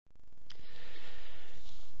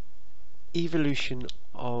Evolution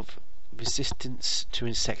of resistance to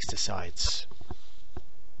insecticides.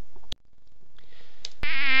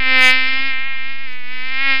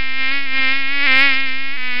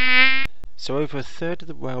 So over a third of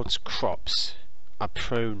the world's crops are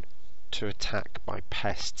prone to attack by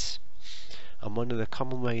pests, and one of the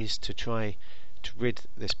common ways to try to rid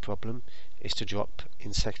this problem is to drop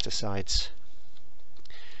insecticides,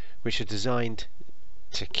 which are designed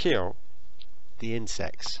to kill the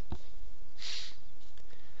insects.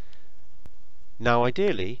 Now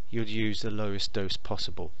ideally you'd use the lowest dose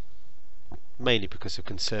possible, mainly because of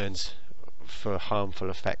concerns for harmful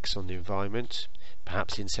effects on the environment.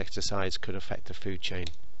 Perhaps insecticides could affect the food chain.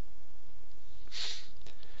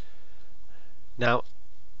 Now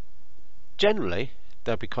generally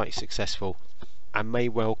they'll be quite successful and may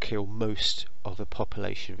well kill most of the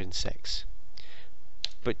population of insects,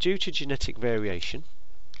 but due to genetic variation,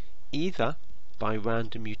 either by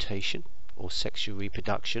random mutation or sexual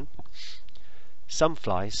reproduction, some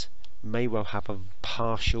flies may well have a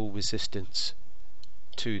partial resistance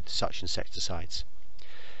to such insecticides.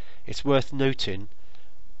 It's worth noting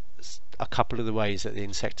a couple of the ways that the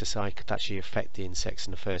insecticide could actually affect the insects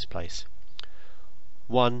in the first place.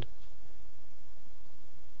 One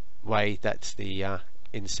way that the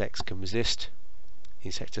insects can resist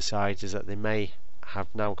insecticides is that they may have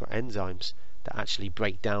now got enzymes that actually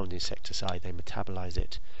break down the insecticide, they metabolize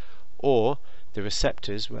it, or the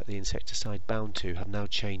receptors where the insecticide bound to have now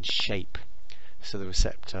changed shape, so the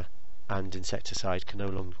receptor and insecticide can no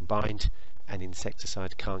longer bind and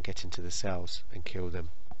insecticide can't get into the cells and kill them.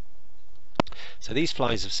 So these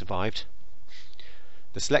flies have survived.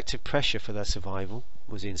 The selective pressure for their survival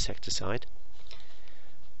was the insecticide.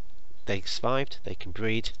 They survived, they can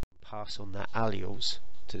breed, pass on their alleles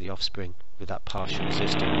to the offspring with that partial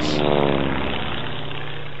resistance.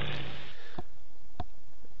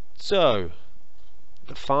 So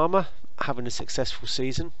the farmer, having a successful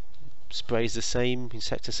season, sprays the same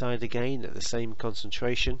insecticide again at the same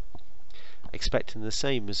concentration, expecting the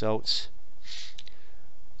same results,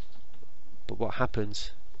 but what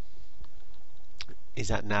happens is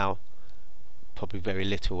that now probably very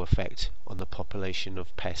little effect on the population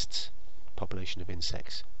of pests, population of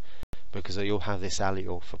insects, because they all have this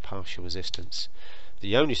allele for partial resistance.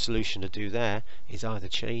 The only solution to do there is either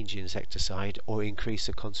change the insecticide or increase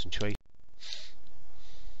the concentration.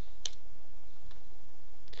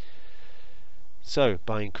 So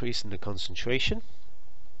by increasing the concentration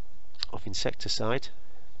of insecticide,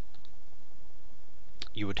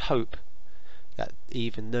 you would hope that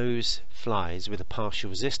even those flies with a partial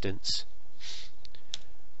resistance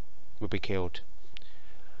will be killed.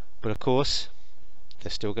 But of course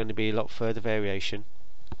there's still going to be a lot further variation.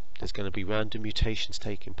 There's going to be random mutations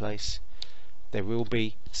taking place. There will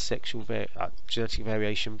be genetic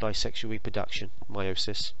variation by sexual reproduction,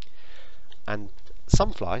 meiosis, and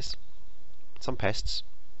some flies, some pests,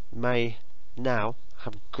 may now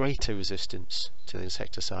have greater resistance to the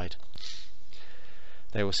insecticide.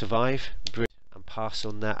 They will survive, breed, and pass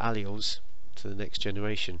on their alleles to the next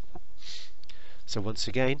generation. So once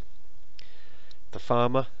again, the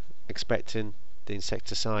farmer, expecting the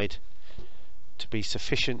insecticide to be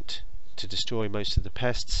sufficient to destroy most of the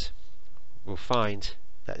pests, will find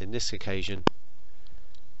that in this occasion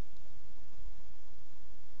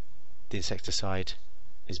the insecticide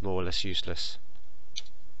is more or less useless.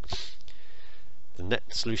 The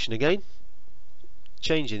next solution again,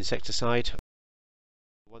 change insecticide,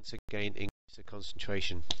 once again increase the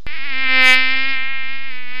concentration.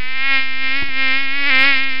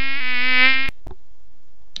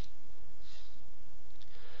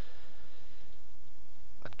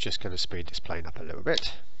 I'm just going to speed this plane up a little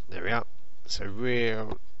bit. There we are. So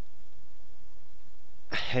real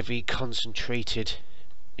heavy concentrated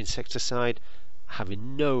insecticide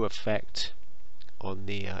having no effect on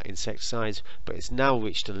the insecticides, but it's now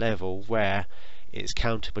reached a level where it's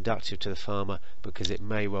counterproductive to the farmer because it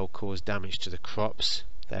may well cause damage to the crops,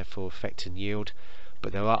 therefore affecting yield.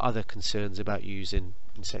 But there are other concerns about using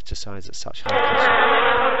insecticides at such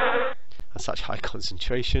high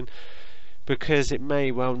concentration, because it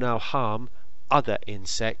may well now harm other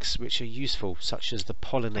insects which are useful, such as the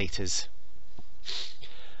pollinators,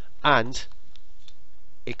 and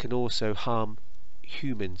it can also harm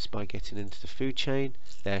humans by getting into the food chain,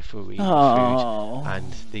 therefore eating food,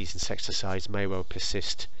 and these insecticides may well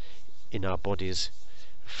persist in our bodies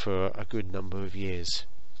for a good number of years.